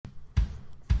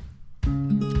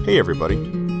Hey everybody,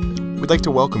 we'd like to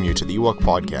welcome you to the Ewok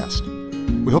Podcast.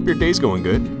 We hope your day's going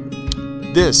good.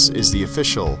 This is the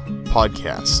official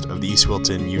podcast of the East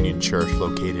Wilton Union Church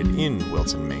located in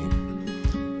Wilton,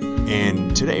 Maine.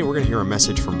 And today we're going to hear a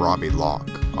message from Robbie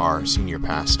Locke, our senior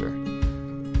pastor.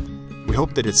 We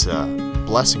hope that it's a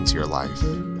blessing to your life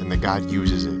and that God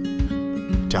uses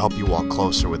it to help you walk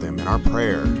closer with Him. And our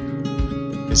prayer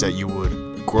is that you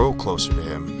would grow closer to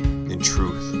Him in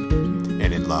truth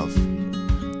and in love.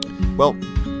 Well,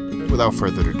 without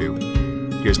further ado,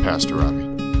 here's Pastor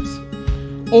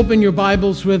Robbie. Open your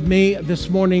Bibles with me this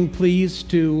morning, please,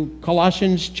 to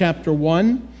Colossians chapter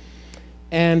 1.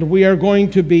 And we are going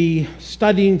to be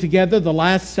studying together the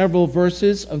last several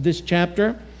verses of this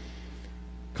chapter.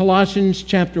 Colossians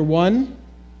chapter 1.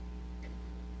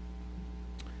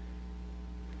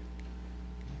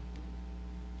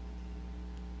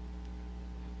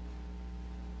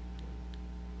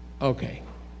 Okay.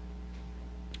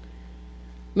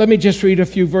 Let me just read a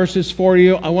few verses for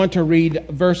you. I want to read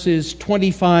verses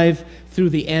 25 through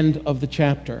the end of the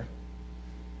chapter.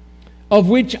 Of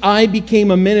which I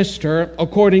became a minister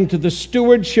according to the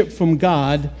stewardship from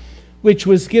God, which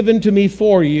was given to me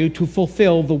for you to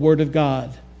fulfill the word of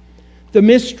God. The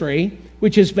mystery,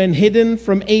 which has been hidden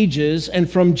from ages and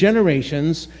from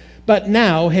generations, but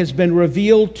now has been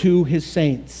revealed to His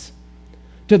saints.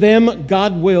 To them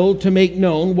God willed to make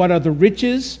known what are the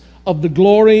riches of the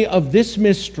glory of this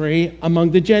mystery among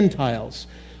the Gentiles,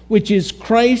 which is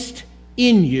Christ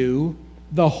in you,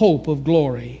 the hope of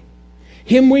glory.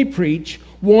 Him we preach,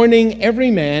 warning every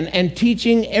man and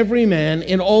teaching every man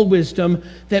in all wisdom,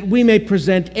 that we may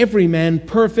present every man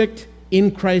perfect in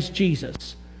Christ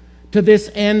Jesus. To this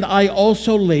end I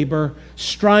also labor,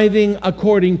 striving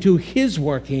according to His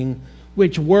working,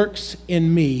 which works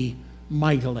in me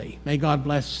mightily. May God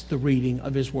bless the reading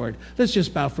of His word. Let's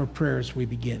just bow for prayer as we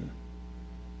begin.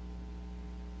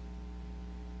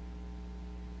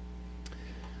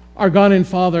 Our God and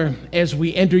Father, as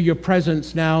we enter your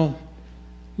presence now,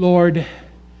 Lord,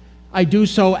 I do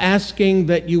so asking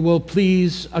that you will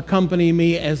please accompany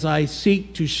me as I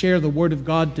seek to share the word of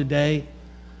God today.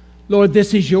 Lord,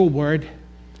 this is your word.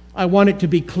 I want it to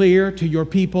be clear to your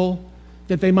people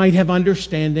that they might have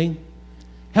understanding.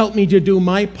 Help me to do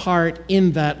my part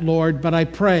in that, Lord, but I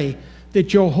pray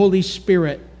that your Holy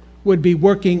Spirit would be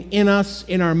working in us,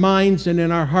 in our minds, and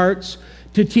in our hearts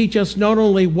to teach us not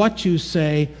only what you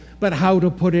say, but how to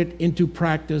put it into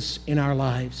practice in our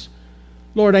lives.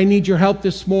 Lord, I need your help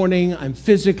this morning. I'm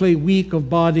physically weak of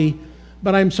body,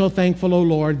 but I'm so thankful, O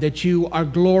Lord, that you are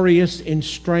glorious in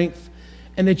strength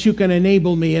and that you can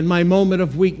enable me in my moment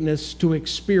of weakness to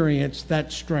experience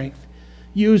that strength.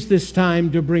 Use this time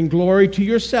to bring glory to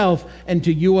yourself and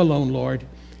to you alone, Lord.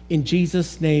 In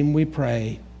Jesus' name we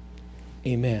pray.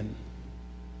 Amen.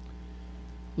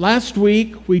 Last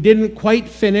week, we didn't quite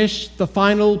finish the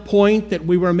final point that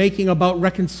we were making about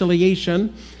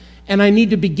reconciliation, and I need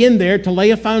to begin there to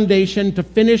lay a foundation to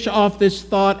finish off this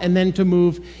thought and then to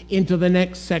move into the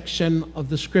next section of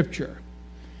the scripture.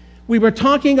 We were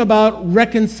talking about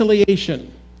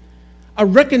reconciliation. A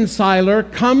reconciler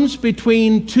comes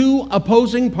between two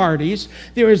opposing parties.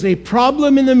 There is a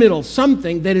problem in the middle,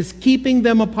 something that is keeping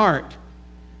them apart.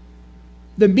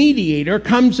 The mediator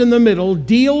comes in the middle,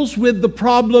 deals with the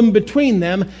problem between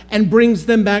them, and brings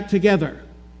them back together.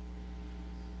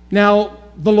 Now,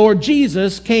 the Lord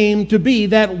Jesus came to be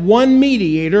that one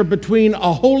mediator between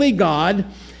a holy God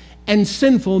and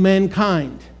sinful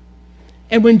mankind.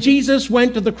 And when Jesus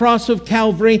went to the cross of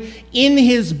Calvary, in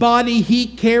his body he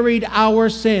carried our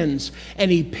sins,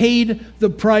 and he paid the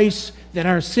price that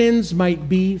our sins might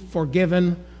be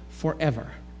forgiven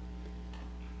forever.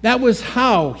 That was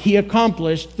how he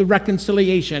accomplished the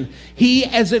reconciliation. He,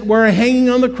 as it were, hanging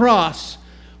on the cross,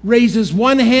 raises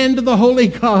one hand to the holy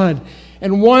God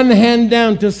and one hand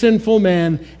down to sinful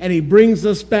man, and he brings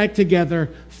us back together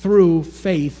through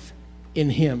faith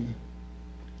in him.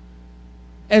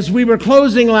 As we were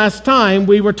closing last time,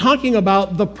 we were talking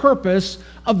about the purpose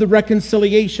of the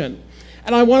reconciliation.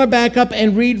 And I want to back up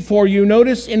and read for you.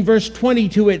 Notice in verse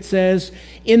 22 it says,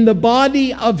 "In the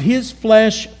body of his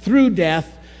flesh through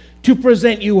death, to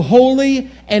present you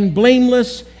holy and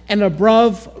blameless and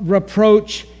above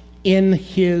reproach in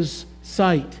his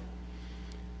sight."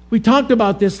 We talked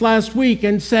about this last week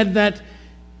and said that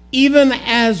even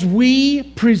as we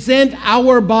present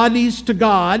our bodies to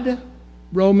God,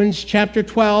 Romans chapter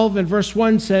 12 and verse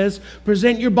 1 says,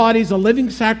 "Present your bodies a living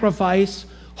sacrifice,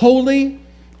 holy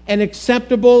and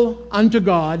acceptable unto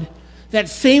God." That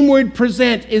same word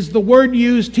present is the word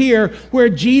used here where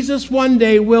Jesus one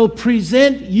day will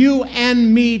present you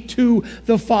and me to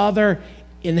the Father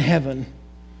in heaven.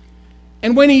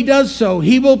 And when he does so,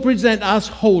 he will present us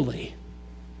holy,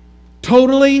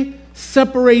 totally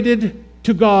separated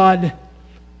to God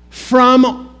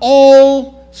from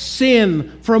all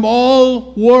sin, from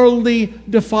all worldly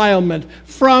defilement,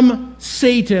 from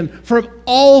Satan, from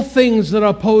all things that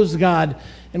oppose God.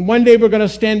 And one day we're going to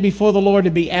stand before the Lord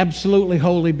and be absolutely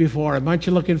holy before Him. Aren't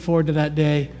you looking forward to that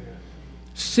day?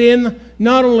 Sin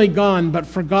not only gone, but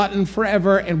forgotten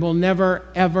forever and will never,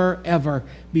 ever, ever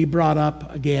be brought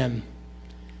up again.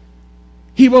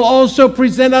 He will also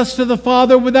present us to the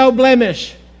Father without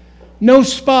blemish, no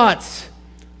spots,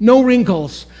 no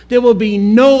wrinkles. There will be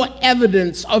no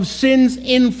evidence of sin's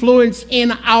influence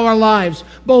in our lives.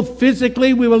 Both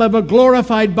physically, we will have a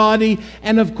glorified body,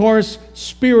 and of course,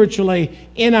 spiritually,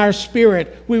 in our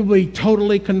spirit, we will be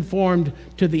totally conformed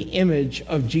to the image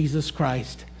of Jesus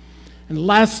Christ. And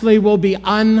lastly, we'll be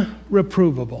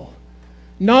unreprovable.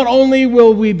 Not only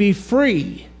will we be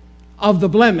free of the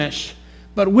blemish,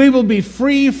 but we will be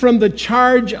free from the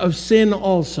charge of sin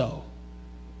also.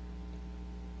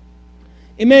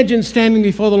 Imagine standing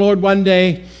before the Lord one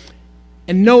day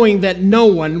and knowing that no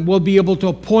one will be able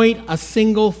to point a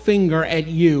single finger at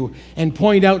you and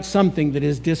point out something that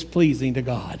is displeasing to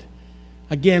God.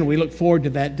 Again, we look forward to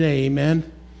that day, amen?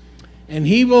 And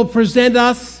He will present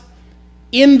us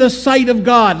in the sight of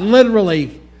God,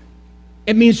 literally.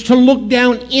 It means to look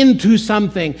down into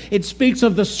something. It speaks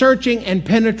of the searching and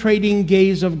penetrating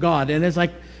gaze of God. And as I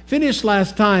finished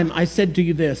last time, I said to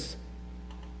you this: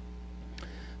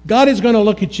 God is going to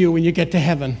look at you when you get to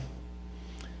heaven,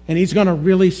 and He's going to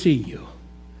really see you.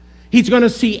 He's going to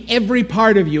see every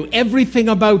part of you, everything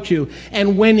about you.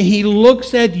 And when He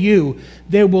looks at you,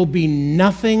 there will be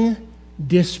nothing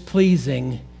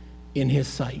displeasing in His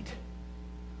sight.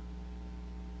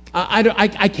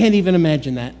 I can't even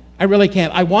imagine that. I really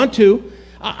can't. I want to.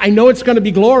 I know it's going to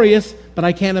be glorious, but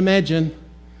I can't imagine,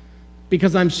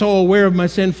 because I'm so aware of my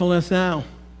sinfulness now.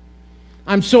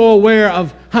 I'm so aware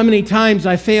of how many times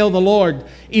I fail the Lord,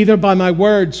 either by my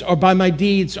words or by my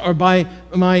deeds or by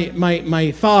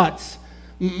my thoughts,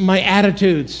 my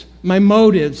attitudes, my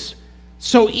motives.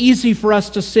 So easy for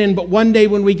us to sin, but one day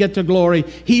when we get to glory,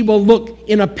 He will look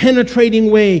in a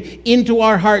penetrating way into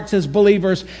our hearts as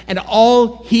believers, and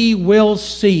all He will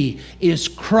see is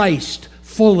Christ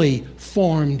fully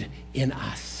formed in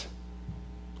us.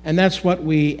 And that's what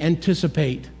we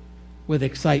anticipate with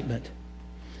excitement.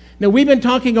 Now, we've been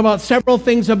talking about several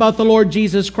things about the Lord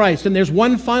Jesus Christ, and there's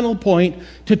one final point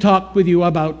to talk with you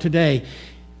about today: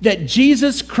 that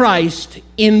Jesus Christ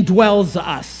indwells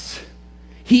us.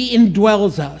 He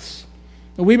indwells us.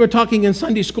 We were talking in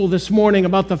Sunday school this morning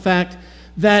about the fact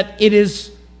that it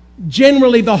is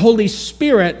generally the Holy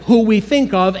Spirit who we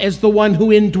think of as the one who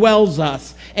indwells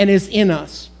us and is in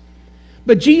us.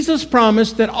 But Jesus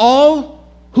promised that all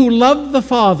who loved the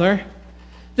Father,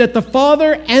 that the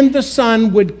Father and the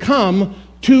Son would come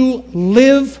to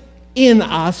live in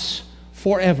us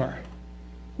forever.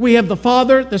 We have the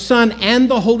Father, the Son, and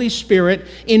the Holy Spirit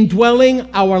indwelling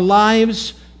our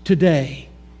lives today.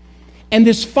 And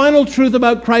this final truth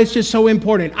about Christ is so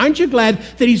important. Aren't you glad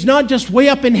that He's not just way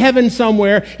up in heaven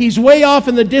somewhere, He's way off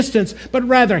in the distance, but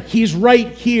rather He's right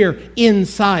here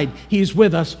inside. He's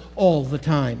with us all the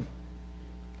time.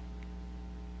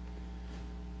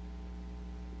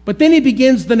 But then He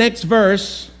begins the next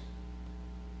verse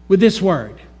with this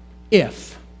word: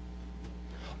 if.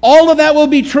 All of that will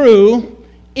be true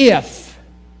if.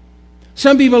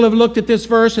 Some people have looked at this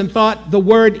verse and thought the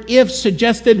word if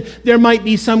suggested there might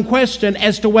be some question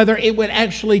as to whether it would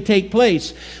actually take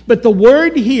place. But the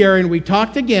word here, and we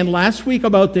talked again last week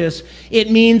about this,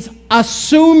 it means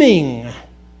assuming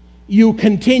you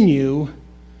continue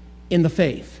in the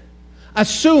faith.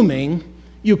 Assuming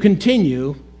you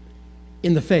continue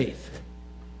in the faith.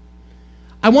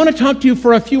 I want to talk to you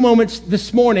for a few moments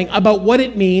this morning about what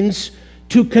it means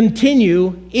to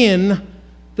continue in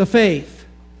the faith.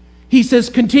 He says,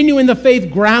 continue in the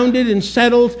faith, grounded and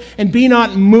settled, and be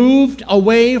not moved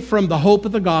away from the hope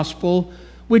of the gospel,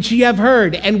 which ye have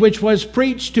heard, and which was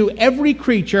preached to every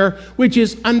creature which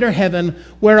is under heaven,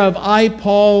 whereof I,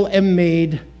 Paul, am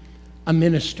made a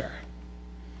minister.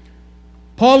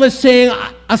 Paul is saying,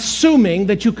 assuming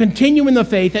that you continue in the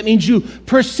faith, that means you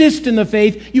persist in the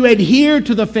faith, you adhere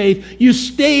to the faith, you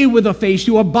stay with the faith,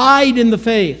 you abide in the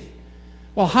faith.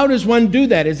 Well, how does one do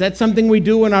that? Is that something we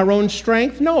do in our own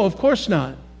strength? No, of course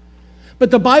not. But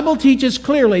the Bible teaches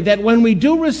clearly that when we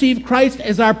do receive Christ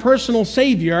as our personal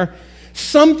Savior,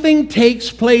 something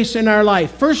takes place in our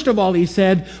life. First of all, he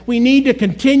said, we need to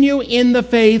continue in the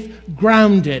faith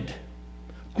grounded.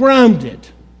 Grounded.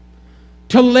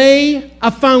 To lay a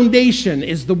foundation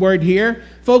is the word here.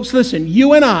 Folks, listen,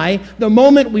 you and I, the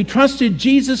moment we trusted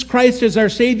Jesus Christ as our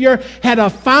Savior, had a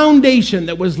foundation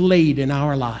that was laid in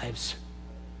our lives.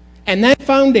 And that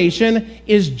foundation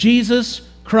is Jesus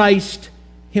Christ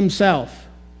himself.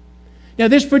 Now,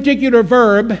 this particular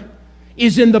verb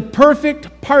is in the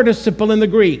perfect participle in the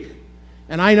Greek.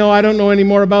 And I know I don't know any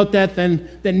more about that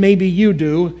than maybe you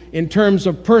do in terms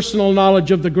of personal knowledge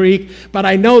of the Greek, but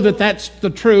I know that that's the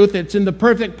truth. It's in the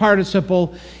perfect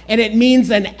participle, and it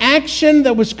means an action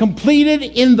that was completed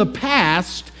in the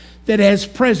past that has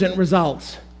present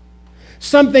results.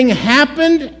 Something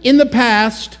happened in the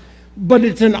past, but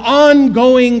it's an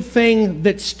ongoing thing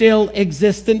that's still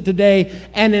existent today,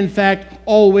 and in fact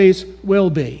always will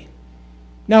be.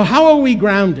 Now, how are we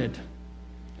grounded?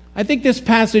 I think this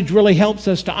passage really helps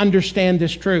us to understand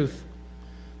this truth.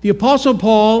 The Apostle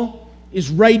Paul is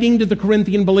writing to the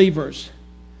Corinthian believers,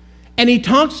 and he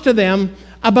talks to them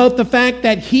about the fact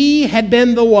that he had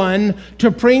been the one to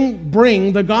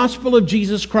bring the gospel of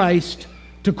Jesus Christ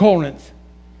to Corinth.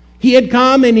 He had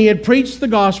come and he had preached the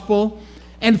gospel,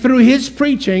 and through his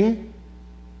preaching,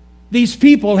 these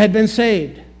people had been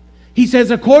saved. He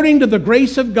says, according to the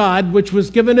grace of God which was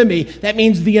given to me, that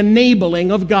means the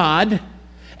enabling of God,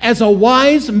 as a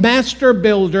wise master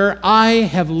builder, I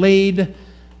have laid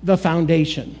the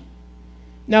foundation.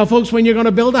 Now, folks, when you're going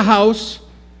to build a house,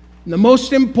 the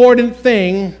most important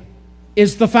thing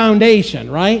is the foundation,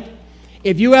 right?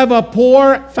 If you have a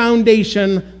poor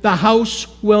foundation, the house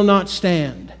will not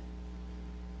stand.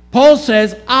 Paul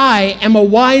says, I am a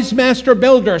wise master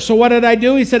builder. So what did I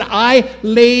do? He said, I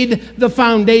laid the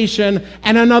foundation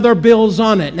and another builds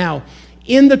on it. Now,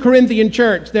 in the Corinthian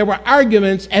church, there were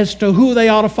arguments as to who they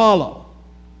ought to follow.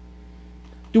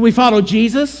 Do we follow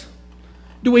Jesus?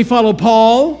 Do we follow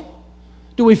Paul?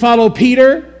 Do we follow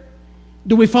Peter?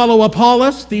 Do we follow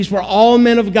Apollos? These were all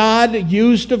men of God,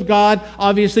 used of God.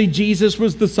 Obviously, Jesus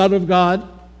was the Son of God.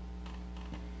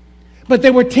 But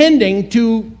they were tending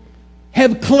to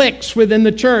have cliques within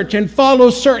the church and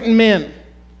follow certain men.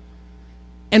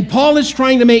 And Paul is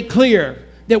trying to make clear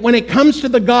that when it comes to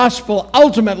the gospel,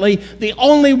 ultimately, the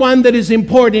only one that is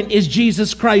important is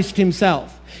Jesus Christ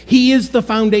himself. He is the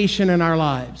foundation in our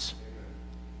lives.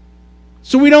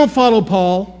 So we don't follow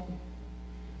Paul.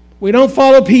 We don't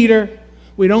follow Peter.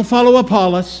 We don't follow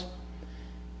Apollos.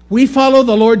 We follow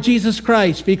the Lord Jesus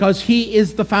Christ because he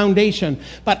is the foundation.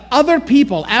 But other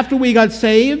people, after we got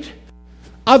saved,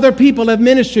 other people have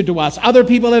ministered to us. Other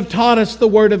people have taught us the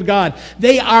Word of God.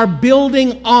 They are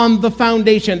building on the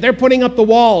foundation. They're putting up the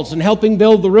walls and helping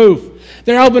build the roof.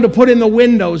 They're helping to put in the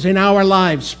windows in our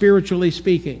lives, spiritually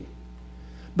speaking.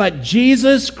 But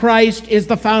Jesus Christ is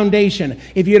the foundation.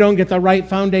 If you don't get the right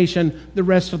foundation, the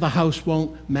rest of the house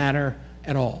won't matter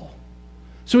at all.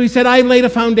 So he said, I laid a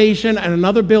foundation and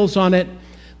another builds on it,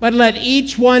 but let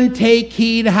each one take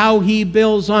heed how he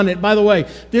builds on it. By the way,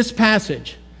 this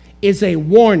passage is a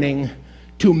warning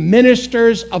to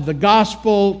ministers of the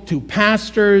gospel, to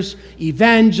pastors,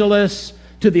 evangelists,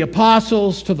 to the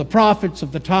apostles, to the prophets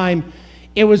of the time.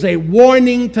 It was a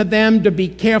warning to them to be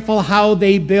careful how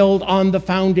they build on the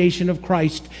foundation of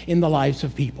Christ in the lives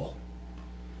of people.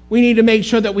 We need to make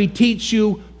sure that we teach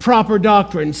you proper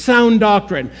doctrine, sound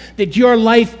doctrine, that your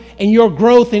life and your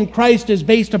growth in Christ is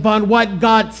based upon what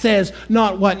God says,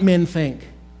 not what men think.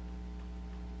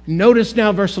 Notice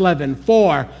now verse 11,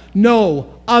 for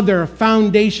no other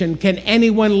foundation can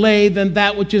anyone lay than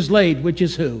that which is laid, which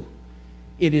is who?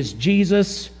 It is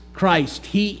Jesus Christ.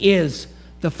 He is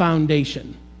the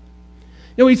foundation.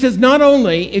 Now he says not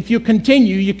only if you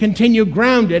continue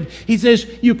grounded, he says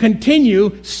you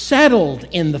continue settled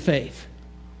in the faith.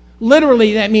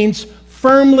 Literally that means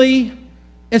firmly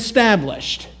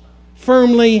established.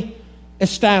 Firmly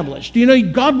established. You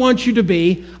know, God wants you to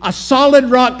be a solid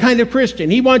rock kind of Christian.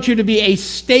 He wants you to be a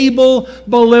stable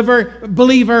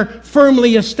believer,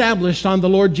 firmly established on the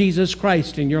Lord Jesus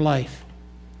Christ in your life.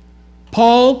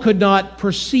 Paul could not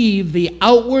perceive the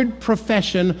outward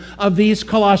profession of these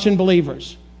Colossian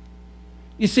believers.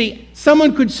 You see,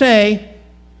 someone could say,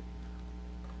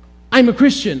 I'm a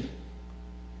Christian.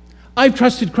 I've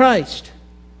trusted Christ.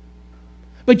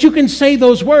 But you can say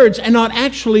those words and not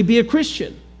actually be a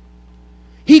Christian.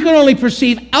 He could only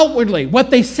perceive outwardly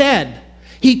what they said.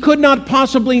 He could not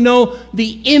possibly know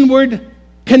the inward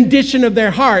condition of their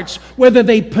hearts, whether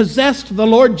they possessed the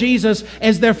Lord Jesus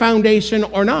as their foundation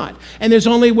or not. And there's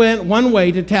only one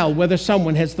way to tell whether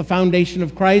someone has the foundation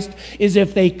of Christ is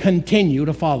if they continue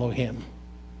to follow him.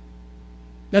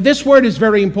 Now this word is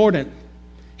very important.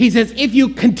 He says, if you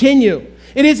continue.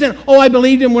 It isn't, I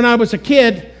believed him when I was a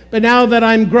kid, but now that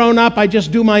I'm grown up, I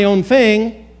just do my own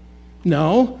thing.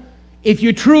 No. If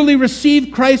you truly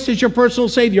received Christ as your personal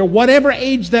Savior, whatever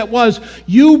age that was,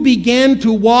 you began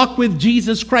to walk with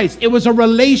Jesus Christ. It was a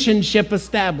relationship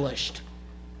established.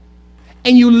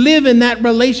 And you live in that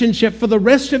relationship for the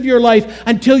rest of your life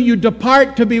until you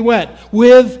depart to be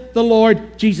with the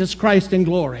Lord Jesus Christ in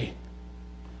glory.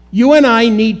 You and I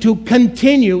need to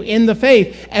continue in the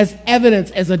faith as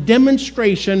evidence, as a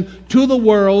demonstration to the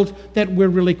world that we're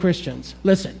really Christians.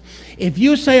 Listen, if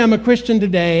you say I'm a Christian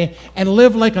today and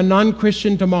live like a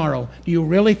non-Christian tomorrow, do you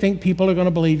really think people are going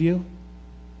to believe you?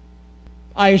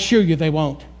 I assure you they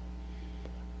won't.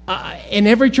 In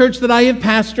every church that I have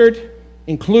pastored,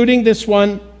 including this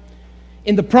one,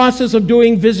 in the process of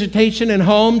doing visitation in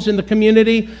homes in the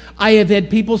community, I have had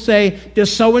people say,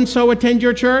 does so-and-so attend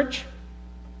your church?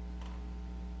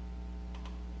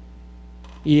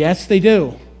 Yes, they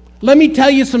do. Let me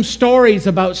tell you some stories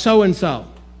about so-and-so.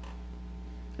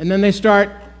 And then they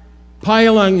start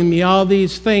piling on me all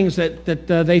these things that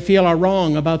they feel are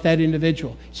wrong about that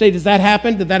individual. You say, does that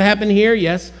happen? Did that happen here?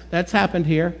 Yes, that's happened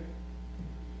here.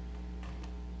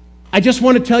 I just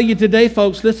want to tell you today,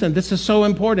 folks, listen, this is so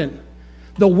important.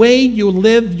 The way you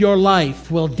live your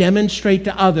life will demonstrate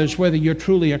to others whether you're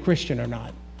truly a Christian or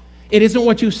not. It isn't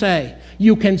what you say.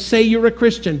 You can say you're a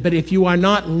Christian, but if you are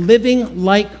not living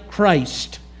like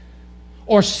Christ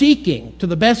or seeking to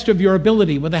the best of your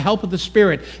ability with the help of the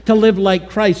Spirit to live like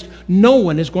Christ, no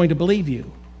one is going to believe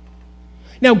you.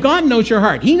 Now, God knows your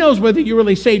heart. He knows whether you're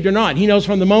really saved or not. He knows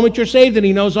from the moment you're saved, and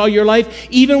He knows all your life,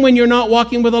 even when you're not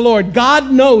walking with the Lord.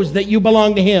 God knows that you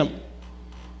belong to Him.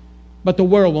 But the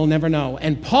world will never know.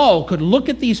 And Paul could look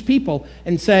at these people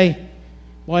and say,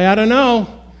 boy, I don't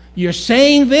know. You're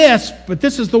saying this, but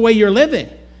this is the way you're living.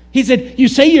 He said, you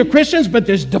say you're Christians, but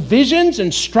there's divisions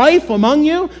and strife among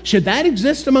you. Should that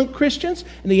exist among Christians?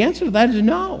 And the answer to that is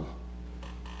no.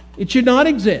 It should not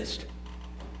exist.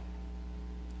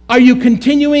 Are you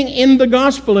continuing in the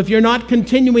gospel? If you're not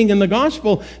continuing in the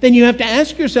gospel, then you have to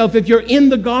ask yourself if you're in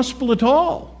the gospel at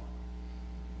all.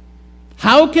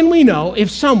 How can we know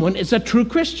if someone is a true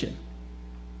Christian?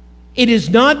 It is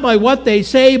not by what they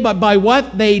say, but by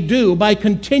what they do, by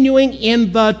continuing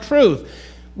in the truth.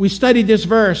 We studied this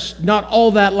verse not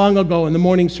all that long ago in the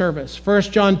morning service, 1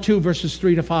 John 2, verses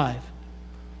 3 to 5.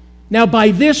 Now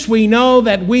by this we know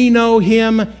that we know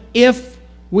Him if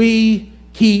we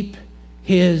keep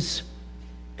His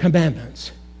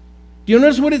commandments. Do you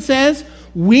notice what it says?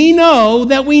 We know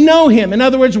that we know Him. In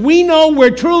other words, we know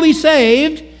we're truly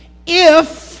saved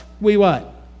if we what?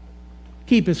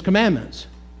 Keep His commandments.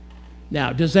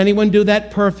 Now, does anyone do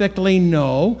that perfectly?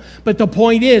 No. But the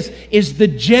point is the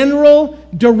general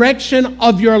direction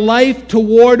of your life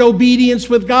toward obedience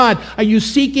with God. Are you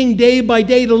seeking day by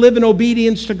day to live in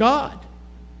obedience to God?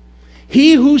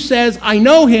 He who says, I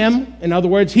know Him, in other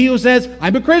words, he who says,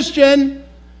 I'm a Christian,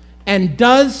 and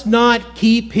does not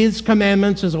keep His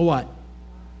commandments is a what?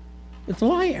 It's a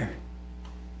liar.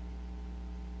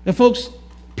 Now, folks,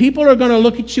 people are going to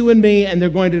look at you and me, and they're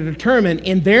going to determine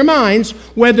in their minds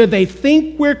whether they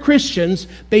think we're Christians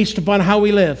based upon how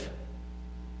we live.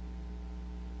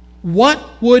 What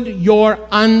would your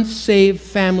unsaved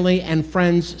family and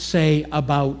friends say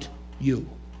about you?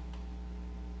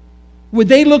 Would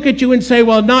they look at you and say,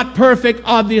 well, not perfect,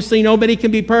 obviously, nobody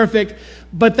can be perfect,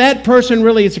 but that person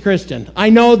really is a Christian. I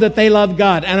know that they love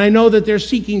God, and I know that they're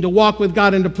seeking to walk with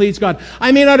God and to please God.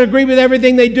 I may not agree with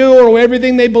everything they do or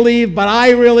everything they believe, but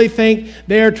I really think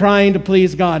they're trying to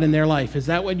please God in their life. Is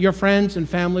that what your friends and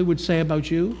family would say about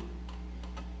you?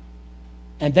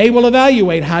 And they will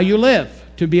evaluate how you live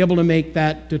to be able to make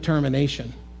that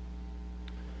determination.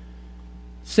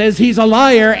 Says he's a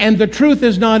liar and the truth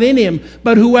is not in him.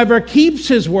 But whoever keeps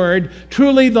his word,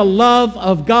 truly the love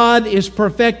of God is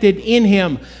perfected in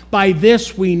him. By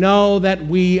this we know that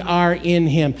we are in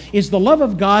him. Is the love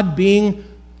of God being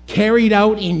carried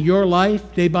out in your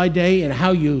life day by day, in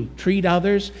how you treat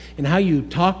others, in how you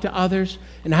talk to others,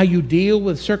 and how you deal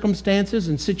with circumstances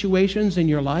and situations in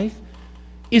your life?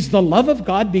 Is the love of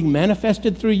God being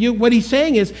manifested through you? What he's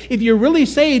saying is, if you're really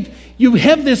saved, you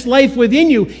have this life within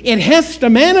you. It has to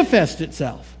manifest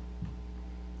itself.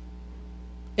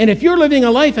 And if you're living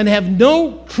a life and have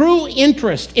no true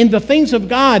interest in the things of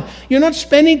God, you're not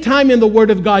spending time in the Word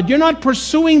of God, you're not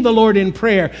pursuing the Lord in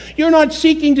prayer, you're not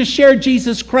seeking to share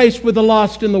Jesus Christ with the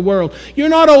lost in the world, you're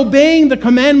not obeying the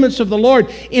commandments of the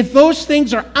Lord, if those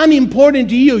things are unimportant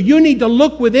to you, you need to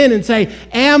look within and say,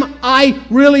 am I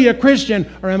really a Christian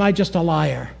or am I just a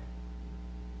liar?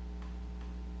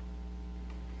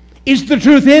 Is the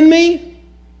truth in me?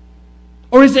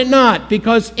 Or is it not?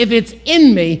 Because if it's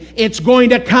in me, it's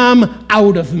going to come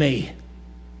out of me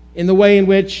in the way in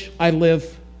which I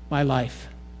live my life.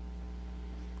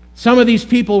 Some of these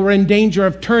people were in danger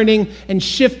of turning and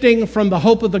shifting from the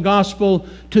hope of the gospel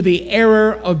to the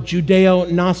error of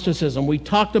Judeo-Gnosticism. We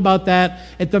talked about that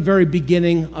at the very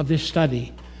beginning of this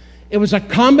study. It was a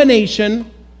combination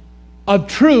of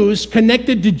truths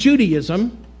connected to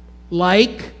Judaism,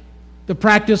 like the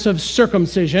practice of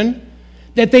circumcision,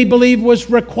 that they believed was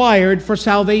required for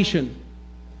salvation.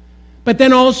 But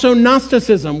then also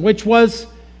Gnosticism, which was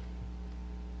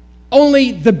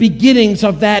only the beginnings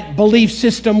of that belief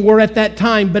system were at that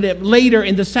time, but it later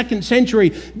in the 2nd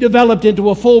century developed into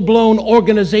a full-blown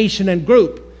organization and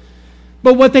group.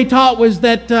 But what they taught was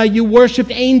that you worshiped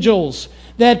angels,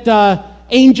 that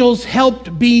angels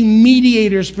helped be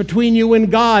mediators between you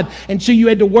and God, and so you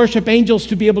had to worship angels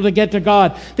to be able to get to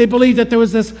God. They believed that there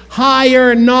was this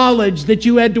higher knowledge that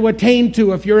you had to attain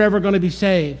to if you're ever going to be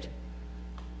saved.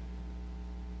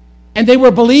 And they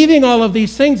were believing all of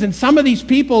these things, and some of these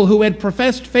people who had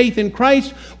professed faith in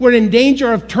Christ were in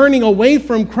danger of turning away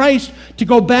from Christ to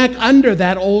go back under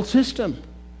that old system.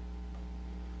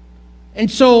 And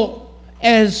so,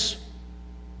 as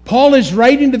Paul is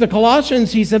writing to the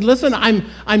Colossians, he said, listen,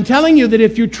 I'm telling you that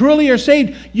if you truly are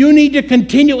saved, you need to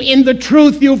continue in the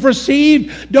truth you've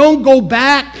received. Don't go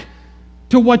back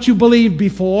to what you believed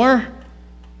before.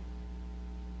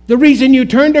 The reason you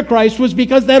turned to Christ was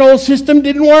because that old system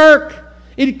didn't work.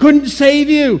 It couldn't save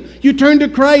you. You turned to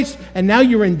Christ, and now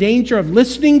you're in danger of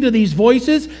listening to these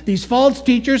voices, these false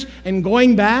teachers, and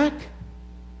going back.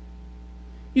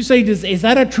 You say, is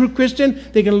that a true Christian?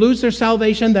 They can lose their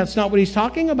salvation? That's not what he's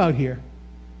talking about here.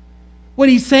 What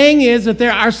he's saying is that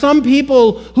there are some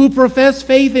people who profess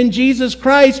faith in Jesus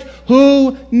Christ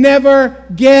who never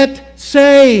get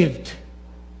saved.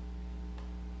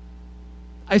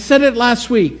 I said it last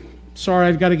week. Sorry,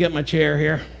 I've got to get my chair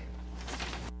here.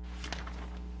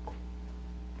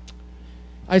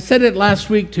 I said it last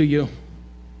week to you.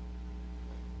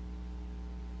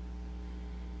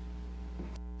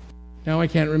 Now I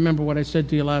can't remember what I said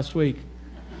to you last week.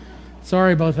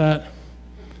 Sorry about that.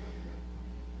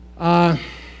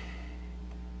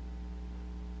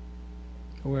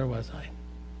 Where was I?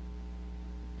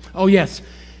 Oh, yes.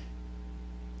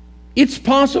 It's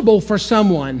possible for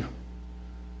someone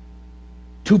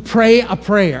to pray a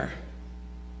prayer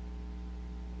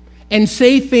and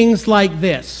say things like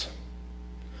this: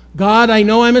 God, I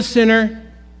know I'm a sinner.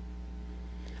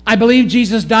 I believe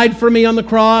Jesus died for me on the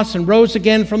cross and rose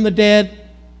again from the dead.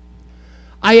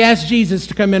 I ask Jesus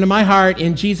to come into my heart.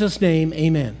 In Jesus' name,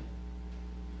 amen.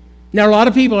 Now, a lot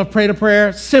of people have prayed a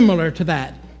prayer similar to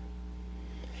that.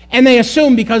 And they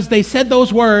assume because they said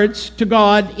those words to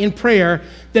God in prayer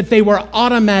that they were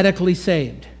automatically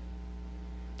saved.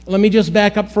 Let me just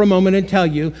back up for a moment and tell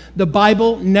you, the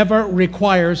Bible never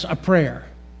requires a prayer.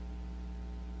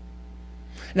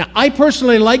 Now, I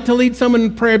personally like to lead someone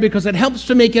in prayer because it helps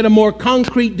to make it a more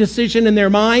concrete decision in their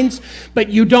minds, but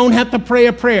you don't have to pray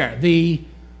a prayer. The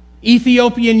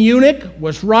Ethiopian eunuch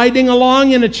was riding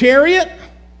along in a chariot,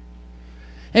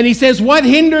 and he says, what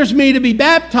hinders me to be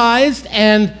baptized?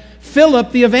 And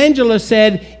Philip, the evangelist,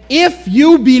 said, if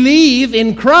you believe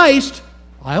in Christ,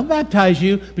 I'll baptize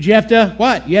you, but you have to,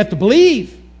 what? You have to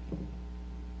believe.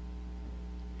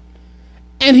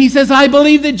 And he says, I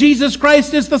believe that Jesus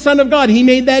Christ is the Son of God. He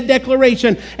made that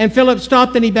declaration, and Philip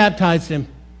stopped and he baptized him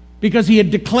because he had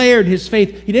declared his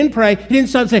faith. He didn't pray. He didn't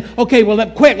stop and say, okay, well,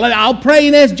 I'll pray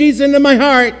and ask Jesus into my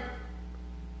heart.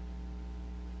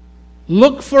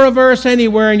 Look for a verse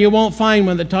anywhere and you won't find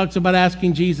one that talks about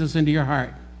asking Jesus into your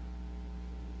heart.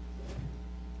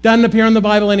 Doesn't appear in the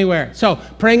Bible anywhere. So,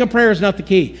 praying a prayer is not the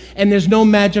key. And there's no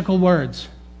magical words.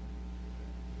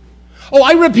 Oh,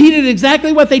 I repeated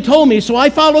exactly what they told me, so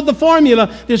I followed the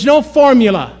formula. There's no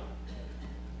formula.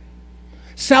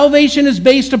 Salvation is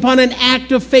based upon an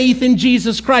act of faith in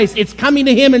Jesus Christ. It's coming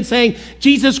to Him and saying,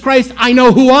 Jesus Christ, I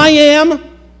know who I am.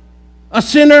 A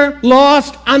sinner,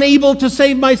 lost, unable to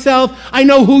save myself. I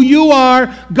know who you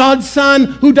are, God's Son,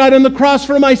 who died on the cross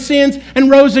for my sins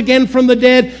and rose again from the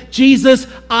dead. Jesus,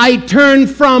 I turn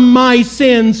from my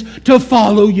sins to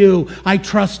follow you. I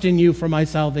trust in you for my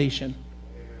salvation.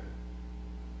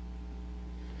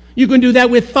 You can do that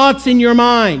with thoughts in your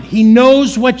mind. He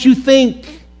knows what you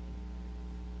think.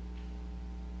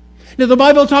 Now, the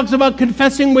Bible talks about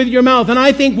confessing with your mouth, and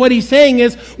I think what he's saying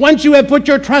is, once you have put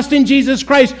your trust in Jesus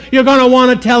Christ, you're going to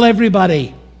want to tell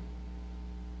everybody.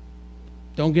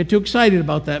 Don't get too excited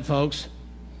about that, folks.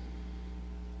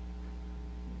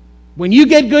 When you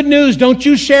get good news, don't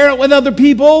you share it with other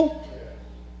people?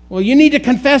 Well, you need to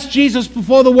confess Jesus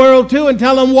before the world, too, and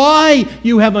tell them why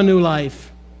you have a new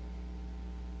life.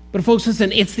 But folks,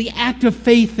 listen, it's the act of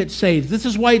faith that saves. This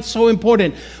is why it's so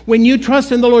important. When you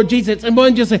trust in the Lord Jesus, it's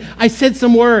important to just say, I said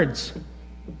some words.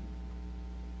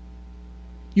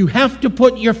 You have to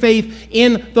put your faith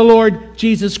in the Lord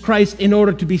Jesus Christ in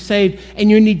order to be saved, and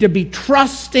you need to be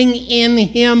trusting in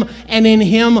Him and in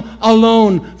Him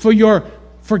alone for your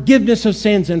forgiveness of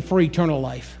sins and for eternal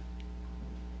life.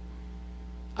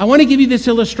 I want to give you this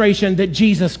illustration that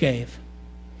Jesus gave.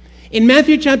 In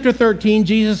Matthew chapter 13,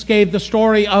 Jesus gave the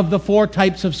story of the 4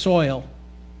 types of soil.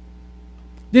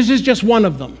 This is just one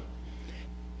of them.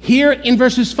 Here in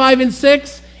verses 5 and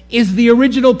 6 is the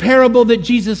original parable that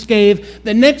Jesus gave.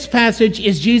 The next passage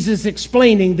is Jesus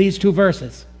explaining these 2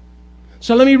 verses.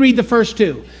 So let me read the first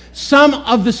 2. Some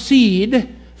of the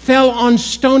seed fell on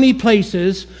stony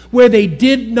places where they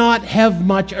did not have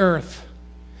much earth.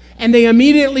 And they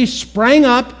immediately sprang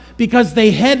up because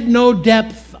they had no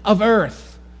depth of earth.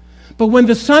 But when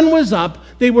the sun was up,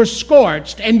 they were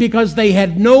scorched, and because they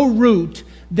had no root,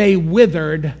 they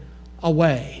withered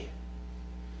away.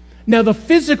 Now, the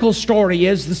physical story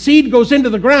is the seed goes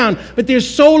into the ground, but there's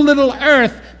so little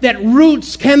earth that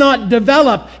roots cannot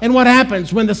develop. And what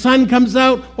happens? When the sun comes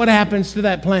out, what happens to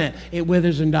that plant? It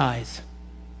withers and dies.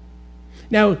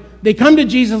 Now, they come to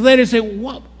Jesus later and say,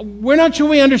 we're not sure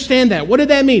we understand that. What did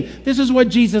that mean? This is what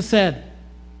Jesus said.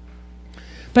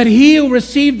 But he who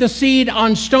received the seed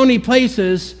on stony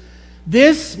places,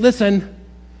 this, listen,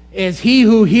 is he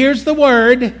who hears the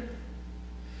word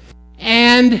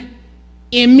and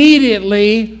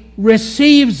immediately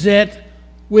receives it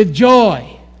with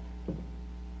joy.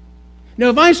 Now,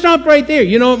 if I stopped right there,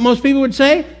 you know what most people would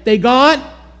say? They got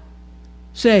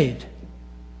saved,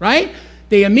 right?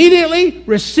 They immediately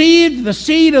received the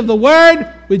seed of the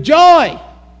word with joy.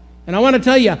 And I want to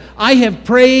tell you, I have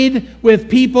prayed with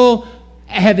people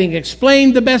having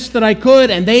explained the best that I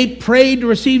could, and they prayed to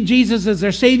receive Jesus as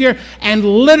their Savior, and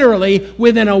literally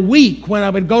within a week when I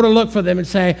would go to look for them and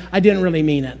say, I didn't really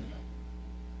mean it.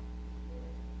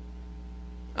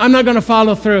 I'm not going to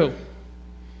follow through.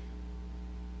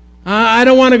 I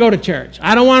don't want to go to church.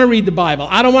 I don't want to read the Bible.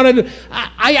 I don't want to do...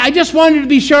 I just wanted to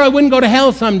be sure I wouldn't go to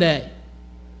hell someday.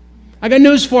 I got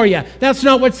news for you. That's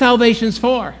not what salvation's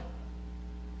for.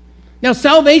 Now,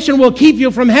 salvation will keep you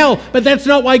from hell, but that's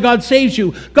not why God saves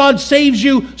you. God saves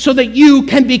you so that you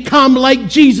can become like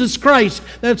Jesus Christ.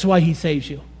 That's why He saves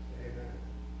you.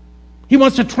 He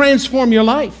wants to transform your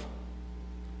life.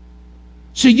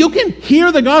 So you can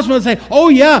hear the gospel and say, oh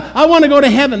yeah, I want to go to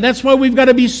heaven. That's why we've got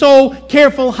to be so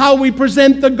careful how we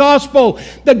present the gospel.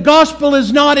 The gospel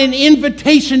is not an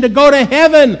invitation to go to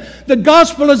heaven. The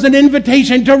gospel is an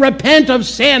invitation to repent of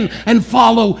sin and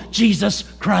follow Jesus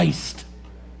Christ.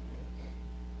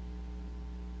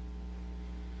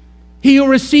 He who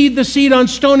received the seed on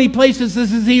stony places,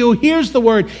 this is he who hears the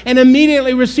word and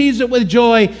immediately receives it with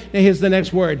joy. Now here's the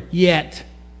next word, yet.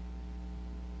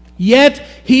 Yet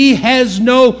he has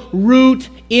no root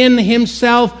in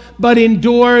himself, but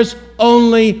endures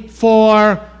only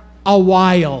for a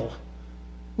while.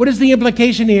 What is the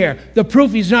implication here? The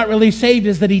proof he's not really saved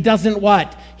is that he doesn't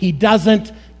what? He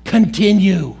doesn't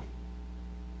continue.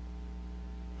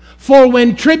 For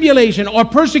when tribulation or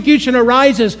persecution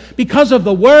arises because of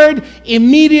the word,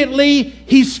 immediately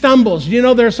he stumbles. You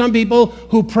know, there are some people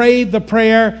who pray the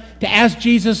prayer to ask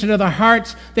Jesus into their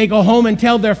hearts. They go home and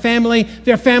tell their family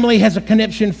has a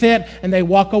conniption fit, and they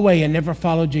walk away and never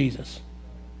follow Jesus.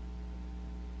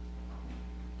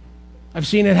 I've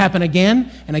seen it happen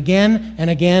again and again and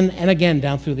again and again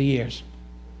down through the years.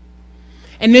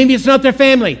 And maybe it's not their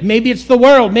family. Maybe it's the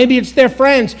world. Maybe it's their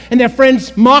friends. And their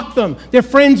friends mock them. Their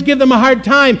friends give them a hard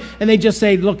time. And they just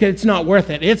say, look, it's not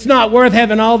worth it. It's not worth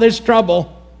having all this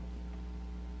trouble.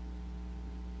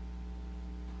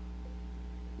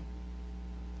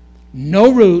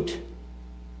 No root.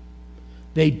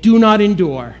 They do not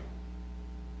endure.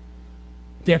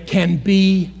 There can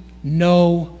be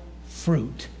no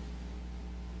fruit.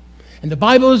 And the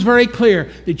Bible is very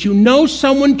clear that you know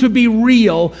someone to be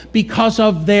real because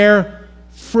of their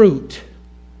fruit,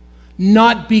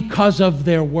 not because of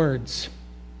their words.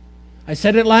 I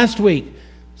said it last week.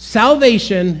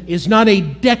 Salvation is not a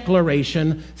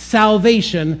declaration.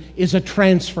 Salvation is a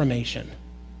transformation.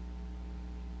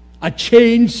 A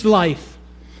changed life.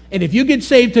 And if you get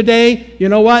saved today, you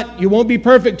know what? You won't be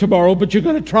perfect tomorrow, but you're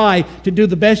going to try to do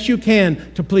the best you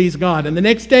can to please God. And the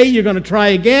next day, you're going to try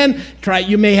again.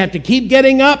 You may have to keep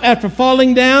getting up after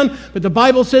falling down, but the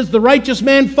Bible says the righteous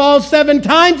man falls 7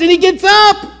 times and he gets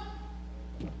up.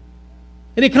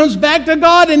 And he comes back to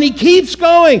God and he keeps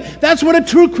going. That's what a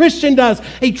true Christian does.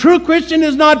 A true Christian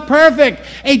is not perfect.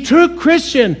 A true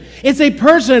Christian is a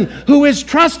person who is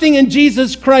trusting in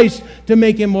Jesus Christ to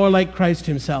make him more like Christ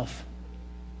himself.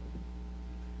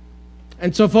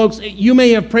 And so, folks, you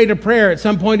may have prayed a prayer at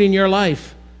some point in your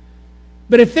life,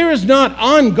 but if there is not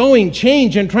ongoing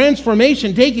change and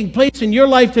transformation taking place in your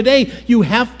life today, you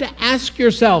have to ask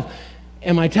yourself,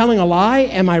 am I telling a lie?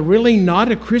 Am I really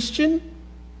not a Christian?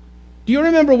 Do you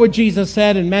remember what Jesus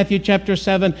said in Matthew chapter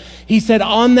 7? He said,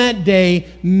 on that day,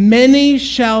 many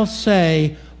shall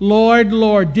say, Lord,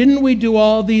 Lord, didn't we do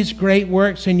all these great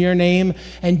works in your name?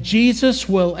 And Jesus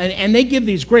will, and they give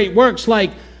these great works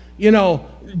like,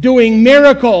 doing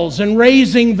miracles and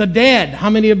raising the dead. How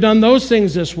many have done those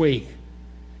things this week?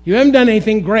 You haven't done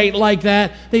anything great like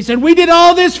that. They said, we did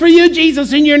all this for you,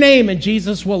 Jesus, in your name. And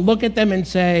Jesus will look at them and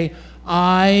say,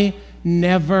 I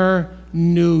never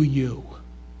knew you.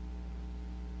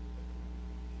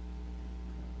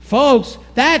 Folks,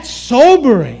 that's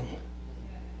sobering.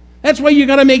 That's why you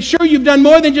got to make sure you've done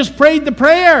more than just prayed the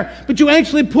prayer, but you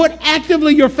actually put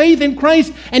actively your faith in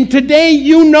Christ, and today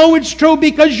you know it's true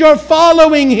because you're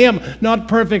following him. Not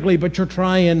perfectly, but you're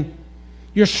trying.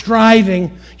 You're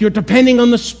striving. You're depending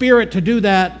on the Spirit to do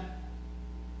that.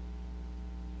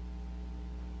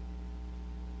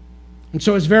 And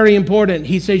so it's very important.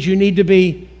 He says you need to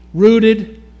be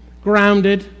rooted,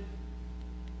 grounded.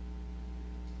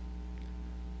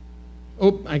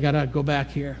 Oh, I got to go back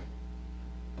here.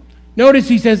 Notice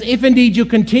he says, if indeed you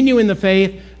continue in the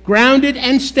faith, grounded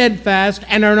and steadfast,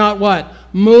 and are not what?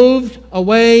 Moved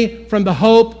away from the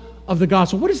hope of the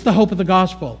gospel. What is the hope of the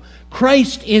gospel?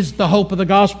 Christ is the hope of the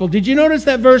gospel. Did you notice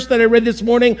that verse that I read this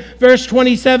morning? Verse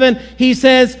 27, he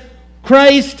says,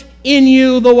 Christ in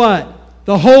you, the what?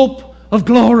 The hope of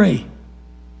glory.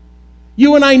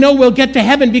 You and I know we'll get to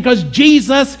heaven because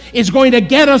Jesus is going to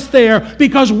get us there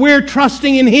because we're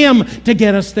trusting in him to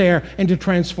get us there and to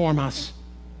transform us.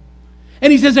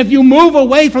 And he says, if you move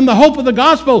away from the hope of the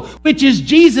gospel, which is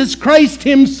Jesus Christ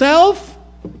himself,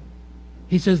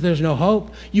 he says there's no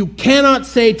hope. You cannot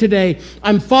say today,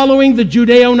 I'm following the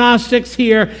Judeo-Gnostics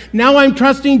here. Now I'm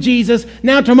trusting Jesus.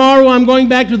 Now tomorrow I'm going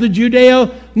back to the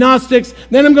Judeo-Gnostics.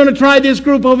 Then I'm going to try this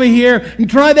group over here and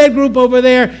try that group over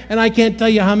there. And I can't tell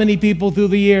you how many people through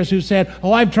the years who said,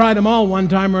 oh, I've tried them all one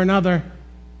time or another.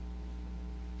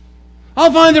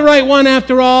 I'll find the right one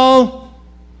after all.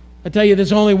 I tell you,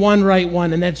 there's only one right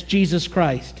one, and that's Jesus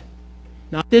Christ.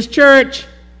 Not this church,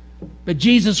 but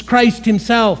Jesus Christ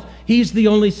himself. He's the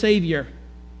only Savior.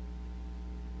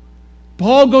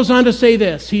 Paul goes on to say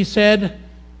this. He said,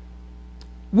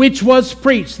 which was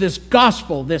preached, this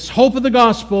gospel, this hope of the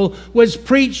gospel, was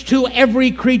preached to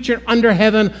every creature under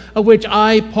heaven, of which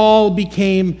I, Paul,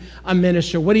 became a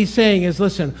minister. What he's saying is,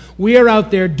 listen, we are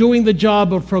out there doing the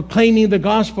job of proclaiming the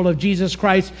gospel of Jesus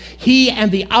Christ. He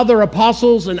and the other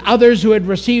apostles and others who had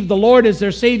received the Lord as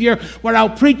their Savior were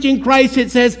out preaching Christ.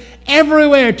 It says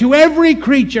everywhere, to every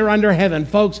creature under heaven.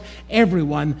 Folks,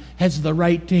 everyone has the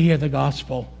right to hear the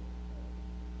gospel.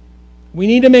 We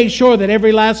need to make sure that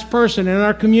every last person in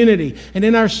our community and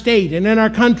in our state and in our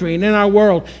country and in our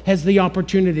world has the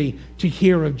opportunity to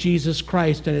hear of Jesus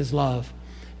Christ and his love.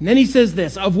 And then he says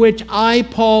this, of which I,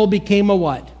 Paul, became a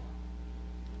what?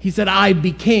 He said, I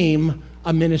became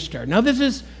a minister. Now this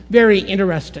is very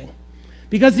interesting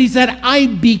because he said, I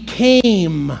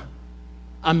became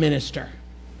a minister.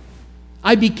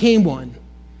 I became one.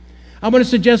 I want to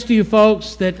suggest to you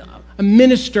folks that a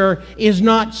minister is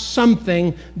not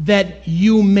something that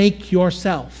you make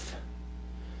yourself.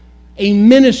 A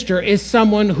minister is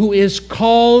someone who is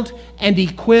called and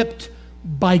equipped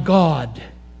by God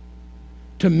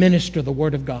to minister the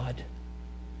Word of God.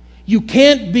 You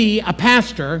can't be a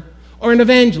pastor or an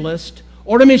evangelist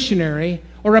or a missionary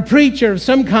or a preacher of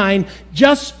some kind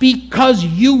just because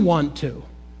you want to.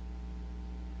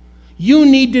 You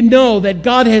need to know that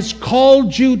God has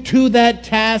called you to that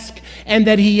task and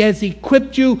that he has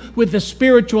equipped you with the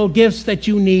spiritual gifts that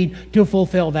you need to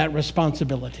fulfill that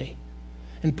responsibility.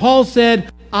 And Paul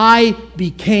said, I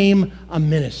became a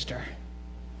minister.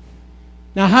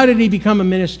 Now, how did he become a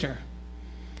minister?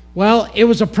 Well, it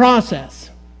was a process.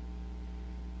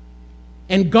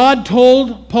 And God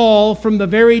told Paul from the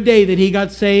very day that he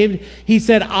got saved, he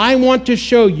said, I want to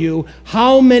show you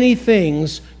how many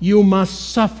things you must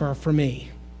suffer for me.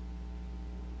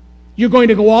 You're going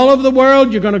to go all over the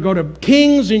world, you're going to go to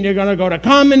kings, and you're going to go to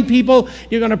common people,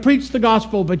 you're going to preach the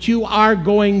gospel, but you are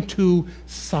going to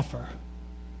suffer.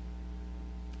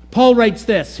 Paul writes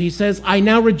this, he says, I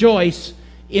now rejoice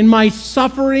in my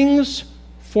sufferings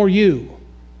for you.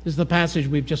 This is the passage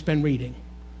we've just been reading.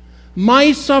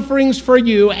 My sufferings for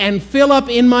you, and fill up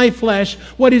in my flesh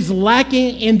what is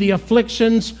lacking in the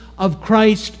afflictions of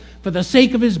Christ for the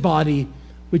sake of his body,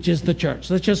 which is the church.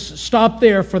 Let's just stop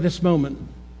there for this moment.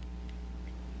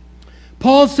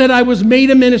 Paul said, I was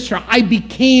made a minister. I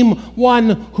became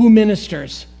one who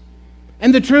ministers.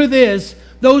 And the truth is,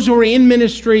 those who are in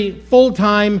ministry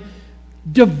full-time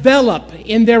develop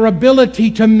in their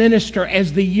ability to minister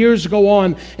as the years go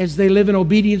on, as they live in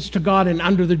obedience to God and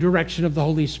under the direction of the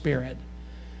Holy Spirit.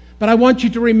 But I want you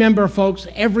to remember, folks,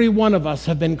 every one of us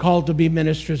have been called to be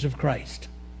ministers of Christ.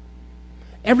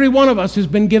 Every one of us has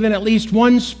been given at least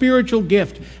one spiritual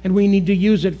gift, and we need to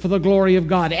use it for the glory of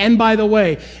God. And by the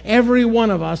way, every one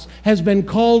of us has been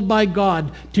called by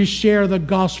God to share the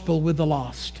gospel with the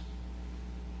lost.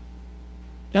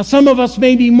 Now, some of us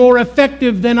may be more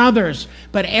effective than others,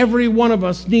 but every one of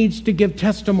us needs to give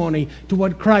testimony to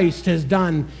what Christ has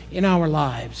done in our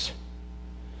lives.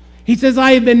 He says,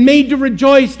 I have been made to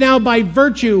rejoice now by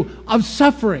virtue of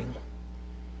suffering.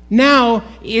 Now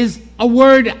is a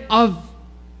word of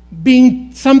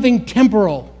being something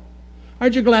temporal.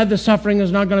 Aren't you glad the suffering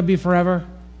is not going to be forever?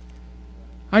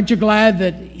 Aren't you glad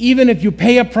that even if you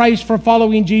pay a price for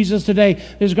following Jesus today,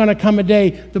 there's going to come a day,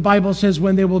 the Bible says,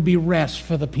 when there will be rest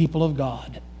for the people of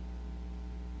God.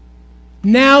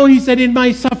 Now, he said, in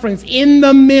my sufferings, in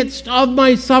the midst of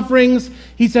my sufferings,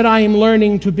 he said, I am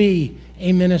learning to be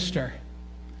a minister.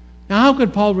 Now, how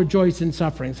could Paul rejoice in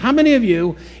sufferings? How many of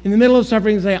you, in the middle of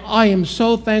suffering, say, I am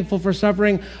so thankful for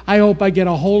suffering, I hope I get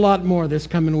a whole lot more this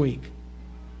coming week?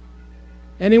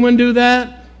 Anyone do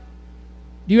that?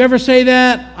 Do you ever say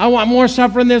that? I want more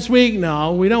suffering this week?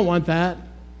 No, we don't want that.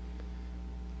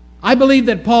 I believe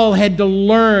that Paul had to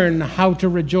learn how to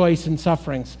rejoice in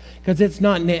sufferings, because it's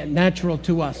not natural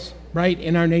to us, right,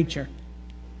 in our nature.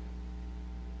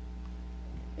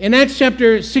 In Acts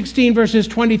chapter 16, verses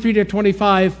 23 to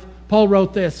 25, Paul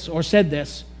wrote this, or said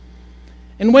this.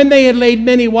 And when they had laid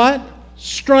many what?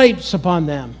 Stripes upon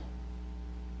them.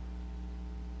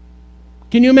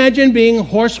 Can you imagine being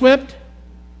horsewhipped?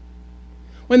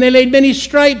 When they laid many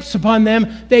stripes upon them,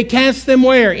 they cast them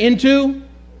where? Into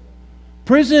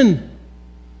prison.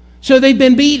 So they've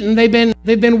been beaten, they've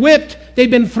been whipped,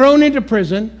 they've been thrown into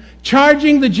prison,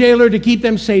 charging the jailer to keep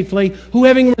them safely, who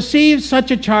having received such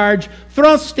a charge,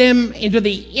 thrust them into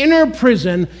the inner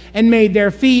prison and made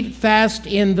their feet fast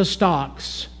in the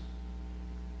stocks.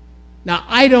 Now,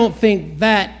 I don't think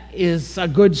that is a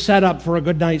good setup for a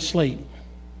good night's sleep.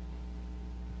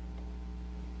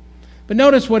 But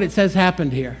notice what it says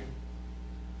happened here.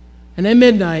 And at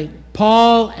midnight,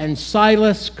 Paul and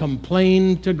Silas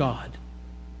complained to God.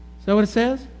 Is that what it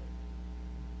says?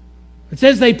 It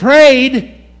says they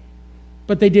prayed,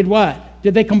 but they did what?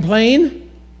 Did they complain?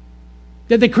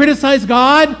 Did they criticize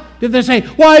God? Did they say,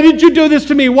 why did you do this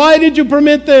to me? Why did you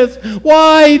permit this?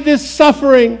 Why this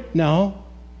suffering? No.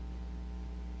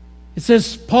 It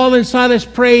says Paul and Silas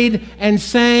prayed and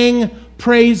sang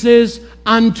praises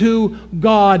unto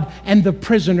God, and the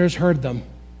prisoners heard them.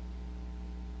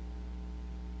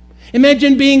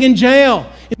 Imagine being in jail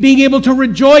and being able to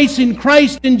rejoice in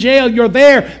Christ in jail. You're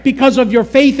there because of your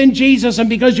faith in Jesus and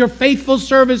because your faithful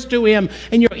service to Him.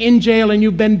 And you're in jail and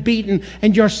you've been beaten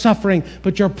and you're suffering,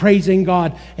 but you're praising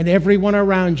God. And everyone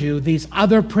around you, these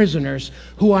other prisoners,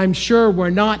 who I'm sure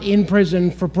were not in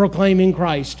prison for proclaiming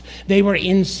Christ. They were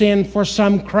in sin for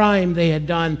some crime they had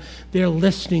done. They're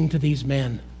listening to these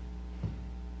men.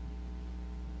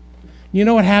 You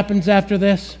know what happens after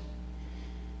this?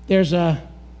 There's a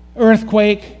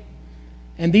earthquake,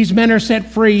 and these men are set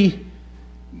free,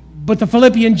 but the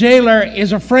Philippian jailer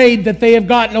is afraid that they have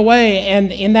gotten away.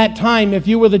 And in that time, if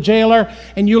you were the jailer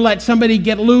and you let somebody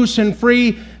get loose and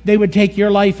free, they would take your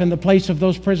life in the place of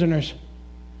those prisoners.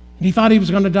 And he thought he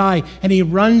was going to die, and he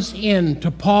runs in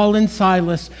to Paul and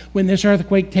Silas when this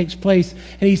earthquake takes place,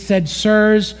 and he said,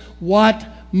 sirs, what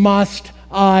must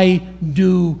I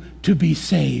do to be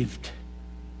saved?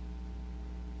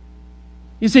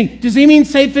 You see, does he mean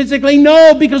saved physically?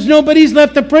 No, because nobody's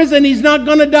left the prison. He's not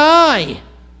going to die.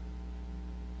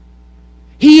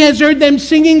 He has heard them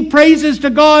singing praises to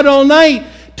God all night,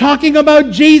 talking about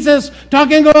Jesus,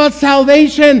 talking about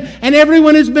salvation, and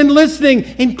everyone has been listening,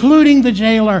 including the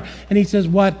jailer. And he says,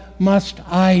 what must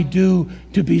I do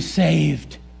to be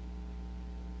saved?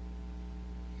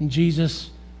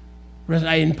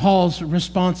 And Paul's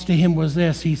response to him was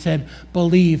this. He said,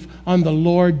 believe on the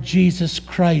Lord Jesus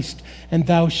Christ, and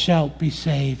thou shalt be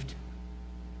saved.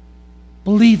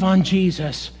 Believe on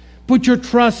Jesus. Put your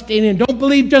trust in Him. Don't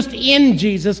believe just in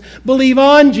Jesus. Believe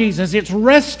on Jesus. It's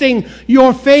resting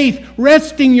your faith,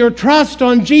 resting your trust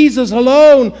on Jesus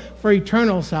alone for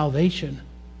eternal salvation.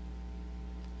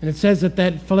 And it says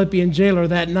that Philippian jailer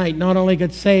that night not only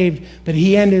got saved, but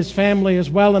he and his family as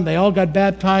well, and they all got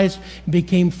baptized and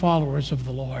became followers of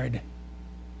the Lord.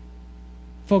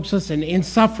 Folks, listen, in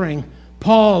suffering,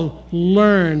 Paul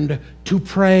learned to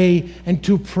pray and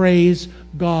to praise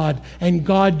God, and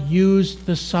God used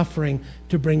the suffering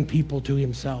to bring people to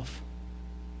himself.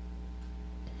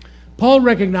 Paul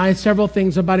recognized several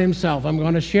things about himself. I'm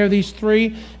going to share these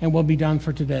three, and we'll be done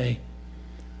for today.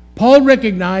 Paul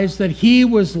recognized that he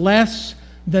was less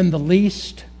than the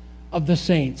least of the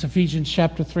saints. Ephesians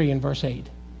chapter 3 and verse 8.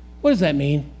 What does that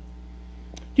mean?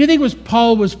 Do you think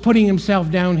Paul was putting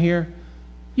himself down here?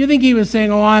 You think he was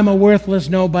saying, oh, I'm a worthless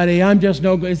nobody, I'm just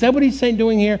no good? Is that what he's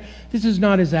doing here? This is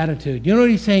not his attitude. You know what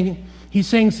he's saying? He's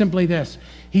saying simply this.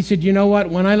 He said, you know what?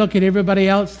 When I look at everybody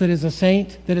else that is a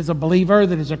saint, that is a believer,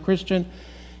 that is a Christian,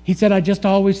 he said, I just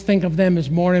always think of them as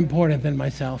more important than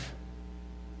myself.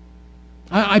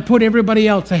 I put everybody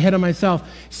else ahead of myself.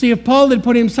 See, if Paul had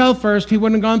put himself first, he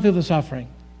wouldn't have gone through the suffering.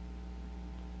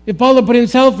 If Paul had put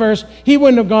himself first, he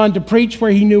wouldn't have gone to preach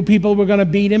where he knew people were going to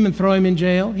beat him and throw him in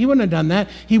jail. He wouldn't have done that.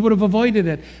 He would have avoided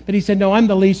it. But he said, no, I'm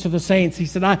the least of the saints. He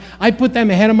said, I put them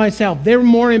ahead of myself. They're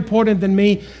more important than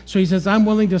me. So he says, I'm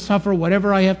willing to suffer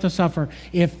whatever I have to suffer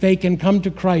if they can come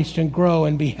to Christ and grow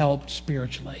and be helped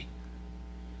spiritually.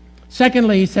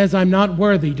 Secondly, he says, I'm not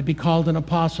worthy to be called an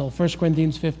apostle. 1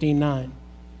 Corinthians 15:9.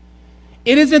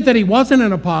 It isn't that he wasn't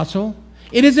an apostle.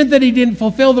 It isn't that he didn't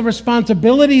fulfill the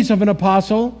responsibilities of an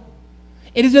apostle.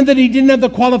 It isn't that he didn't have the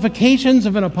qualifications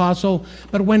of an apostle.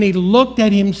 But when he looked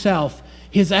at himself,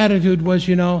 his attitude was,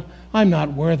 I'm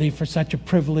not worthy for such a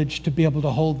privilege to be able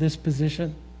to hold this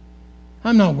position.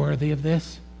 I'm not worthy of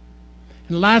this.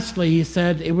 And lastly, he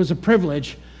said it was a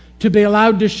privilege to be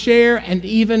allowed to share and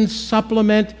even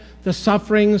supplement the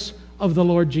sufferings of the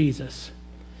Lord Jesus.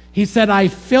 He said, I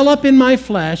fill up in my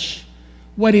flesh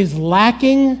what is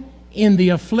lacking in the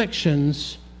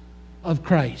afflictions of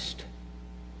Christ.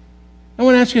 I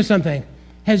want to ask you something.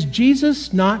 Has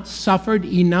Jesus not suffered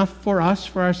enough for us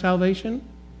for our salvation?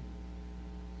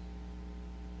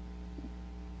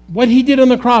 What he did on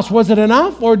the cross, was it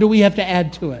enough, or do we have to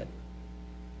add to it?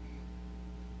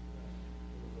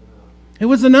 It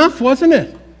was enough, wasn't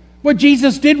it? What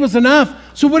Jesus did was enough.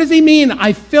 So what does he mean?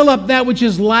 I fill up that which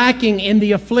is lacking in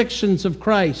the afflictions of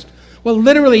Christ. Well,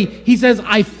 literally, he says,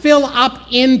 I fill up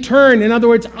in turn. In other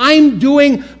words, I'm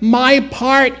doing my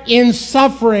part in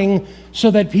suffering so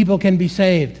that people can be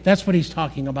saved. That's what he's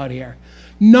talking about here.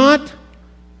 Not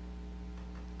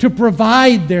to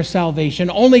provide their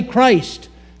salvation. Only Christ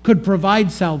could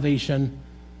provide salvation.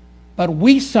 But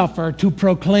we suffer to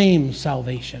proclaim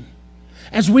salvation.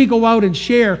 As we go out and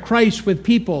share Christ with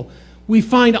people, we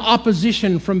find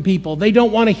opposition from people. They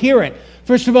don't want to hear it.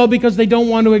 First of all, because they don't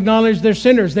want to acknowledge they're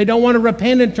sinners. They don't want to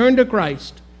repent and turn to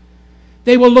Christ.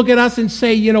 They will look at us and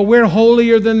say, we're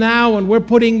holier than thou, and we're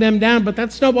putting them down. But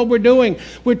that's not what we're doing.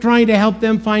 We're trying to help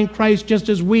them find Christ just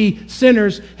as we,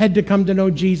 sinners, had to come to know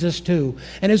Jesus too.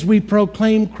 And as we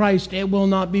proclaim Christ, it will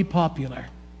not be popular.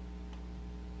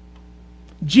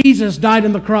 Jesus died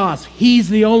on the cross. He's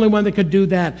the only one that could do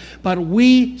that. But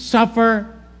we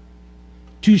suffer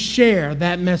to share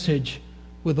that message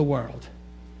with the world.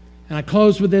 And I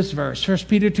close with this verse, 1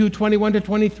 Peter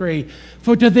 2:21-23.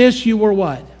 For to this you were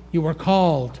what? You were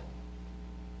called.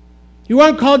 You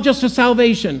weren't called just to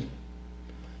salvation.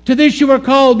 To this you were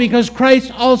called because Christ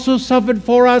also suffered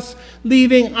for us,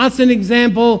 leaving us an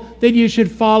example that you should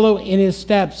follow in his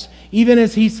steps. Even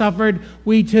as he suffered,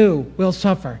 we too will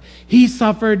suffer. He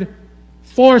suffered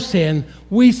for sin.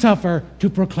 We suffer to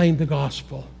proclaim the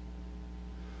gospel.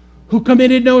 Who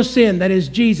committed no sin, that is,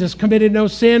 Jesus committed no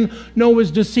sin, nor was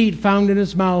deceit found in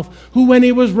his mouth. Who, when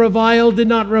he was reviled, did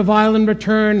not revile in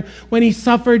return. When he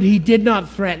suffered, he did not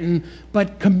threaten,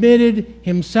 but committed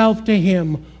himself to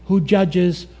him who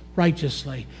judges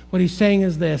righteously. What he's saying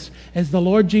is this: as the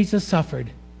Lord Jesus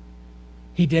suffered,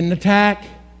 he didn't attack.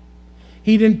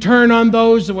 He didn't turn on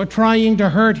those that were trying to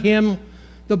hurt him.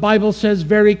 The Bible says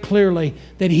very clearly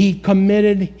that he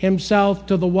committed himself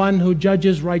to the one who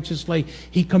judges righteously.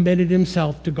 He committed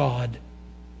himself to God.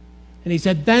 And he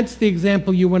said, that's the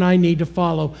example you and I need to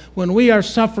follow. When we are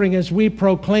suffering as we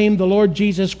proclaim the Lord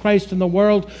Jesus Christ in the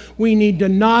world, we need to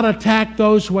not attack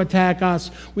those who attack us.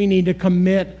 We need to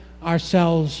commit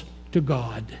ourselves to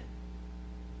God,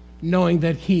 knowing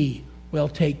that he will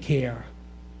take care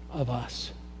of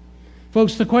us.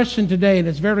 Folks, the question today, and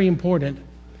it's very important,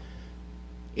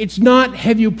 it's not,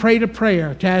 have you prayed a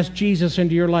prayer to ask Jesus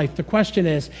into your life? The question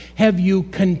is, have you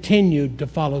continued to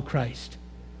follow Christ?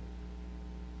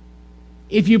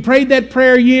 If you prayed that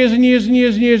prayer years and years and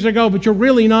years and years ago, but you're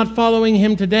really not following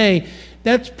him today,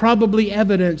 that's probably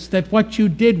evidence that what you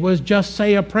did was just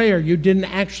say a prayer. You didn't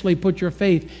actually put your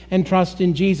faith and trust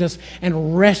in Jesus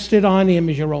and rested on him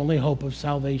as your only hope of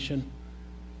salvation.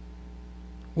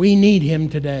 We need him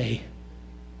today.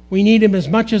 We need him as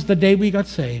much as the day we got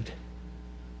saved.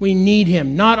 We need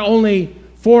him not only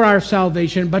for our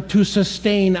salvation, but to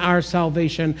sustain our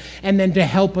salvation and then to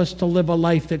help us to live a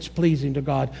life that's pleasing to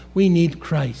God. We need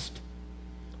Christ.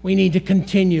 We need to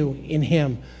continue in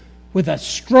him with a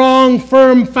strong,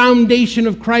 firm foundation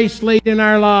of Christ laid in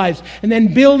our lives. And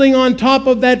then building on top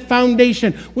of that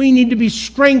foundation, we need to be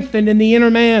strengthened in the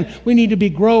inner man. We need to be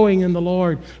growing in the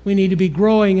Lord. We need to be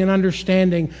growing in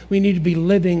understanding. We need to be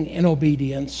living in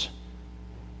obedience.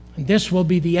 And this will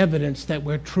be the evidence that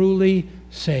we're truly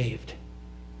saved.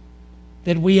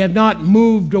 That we have not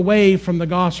moved away from the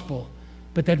gospel,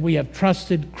 but that we have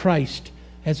trusted Christ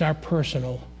as our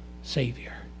personal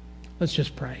Savior. Let's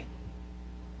just pray.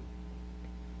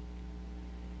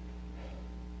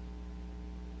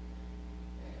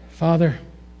 Father,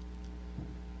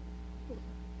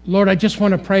 Lord, I just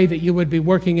want to pray that you would be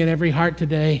working in every heart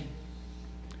today.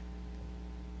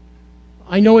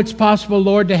 I know it's possible,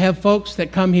 Lord, to have folks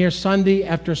that come here Sunday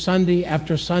after Sunday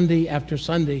after Sunday after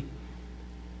Sunday,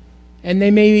 and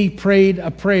they maybe prayed a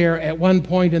prayer at one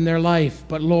point in their life,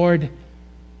 but Lord,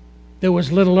 there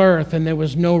was little earth and there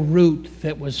was no root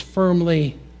that was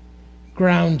firmly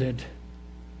grounded.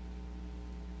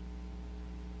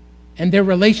 And their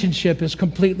relationship is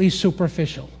completely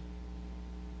superficial.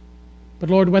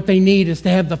 But Lord, what they need is to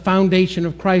have the foundation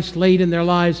of Christ laid in their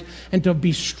lives and to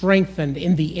be strengthened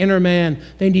in the inner man.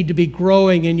 They need to be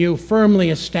growing in you,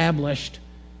 firmly established,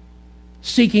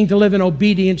 seeking to live in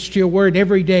obedience to your word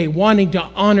every day, wanting to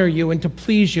honor you and to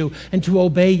please you and to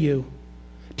obey you,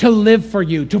 to live for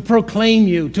you, to proclaim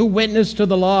you, to witness to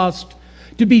the lost,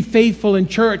 to be faithful in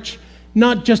church,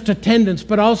 not just attendance,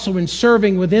 but also in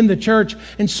serving within the church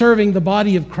and serving the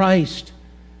body of Christ.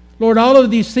 Lord, all of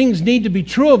these things need to be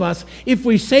true of us. If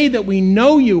we say that we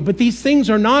know you, but these things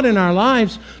are not in our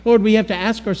lives, Lord, we have to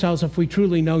ask ourselves if we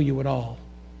truly know you at all.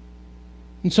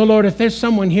 And so, Lord, if there's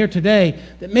someone here today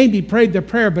that maybe prayed their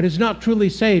prayer but is not truly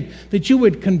saved, that you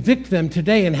would convict them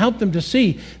today and help them to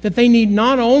see that they need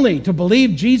not only to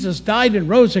believe Jesus died and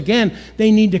rose again, they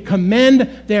need to commend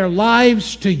their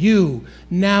lives to you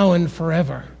now and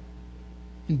forever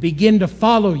and begin to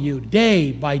follow you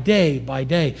day by day by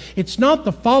day. It's not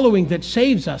the following that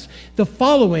saves us. The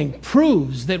following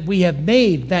proves that we have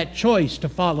made that choice to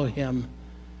follow him.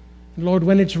 And Lord,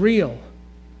 when it's real,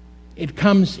 it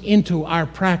comes into our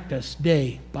practice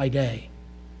day by day.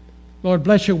 Lord,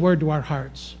 bless your word to our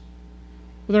hearts.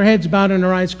 With our heads bowed and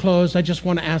our eyes closed, I just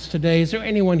want to ask today, is there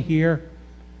anyone here?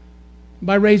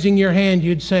 By raising your hand,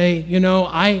 you'd say, you know,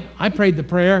 I prayed the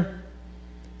prayer,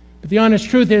 but the honest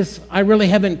truth is I really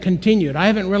haven't continued. I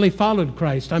haven't really followed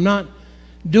Christ. I'm not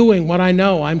doing what I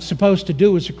know I'm supposed to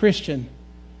do as a Christian.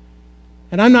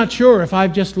 And I'm not sure if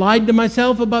I've just lied to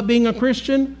myself about being a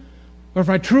Christian or if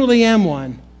I truly am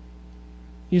one.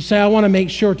 You say, I want to make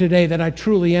sure today that I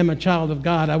truly am a child of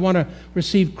God. I want to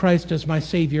receive Christ as my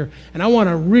Savior. And I want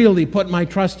to really put my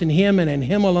trust in him and in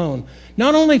him alone.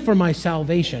 Not only for my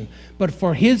salvation, but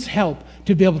for his help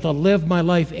to be able to live my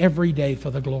life every day for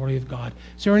the glory of God.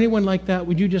 Is there anyone like that?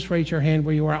 Would you just raise your hand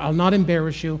where you are? I'll not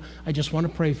embarrass you. I just want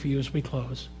to pray for you as we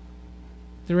close.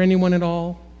 Is there anyone at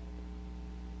all?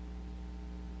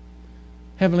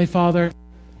 Heavenly Father,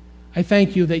 I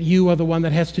thank you that you are the one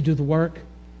that has to do the work,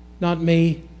 not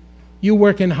me. You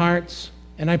work in hearts,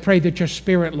 and I pray that your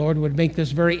Spirit, Lord, would make this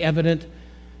very evident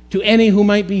to any who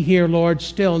might be here, Lord,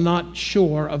 still not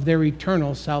sure of their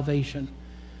eternal salvation.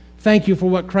 Thank you for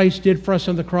what Christ did for us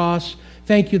on the cross.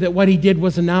 Thank you that what he did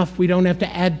was enough. We don't have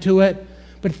to add to it.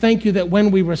 But thank you that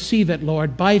when we receive it,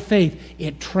 Lord, by faith,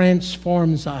 it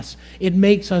transforms us. It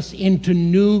makes us into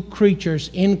new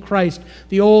creatures in Christ.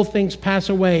 The old things pass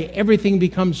away. Everything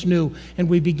becomes new, and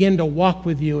we begin to walk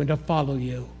with you and to follow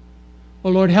you. Oh,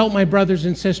 Lord, help my brothers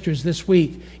and sisters this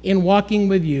week in walking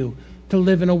with you to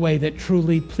live in a way that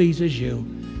truly pleases you.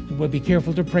 And we'll be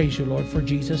careful to praise you, Lord, for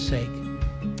Jesus' sake.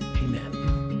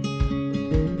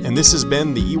 Amen. And this has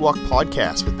been the Ewok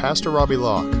Podcast with Pastor Robbie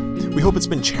Locke. We hope it's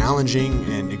been challenging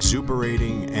and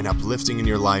exuberating and uplifting in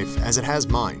your life as it has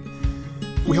mine.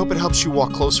 We hope it helps you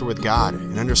walk closer with God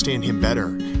and understand him better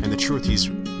and the truth he's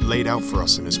laid out for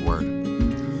us in his word.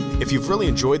 If you've really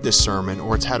enjoyed this sermon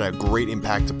or it's had a great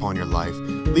impact upon your life,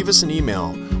 leave us an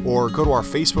email or go to our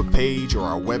Facebook page or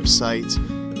our website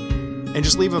and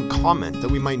just leave a comment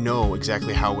that we might know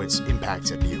exactly how it's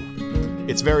impacted you.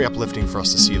 It's very uplifting for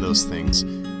us to see those things,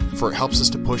 for it helps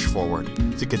us to push forward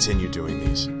to continue doing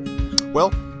these. Well,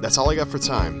 that's all I got for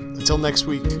time. Until next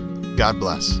week, God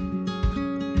bless.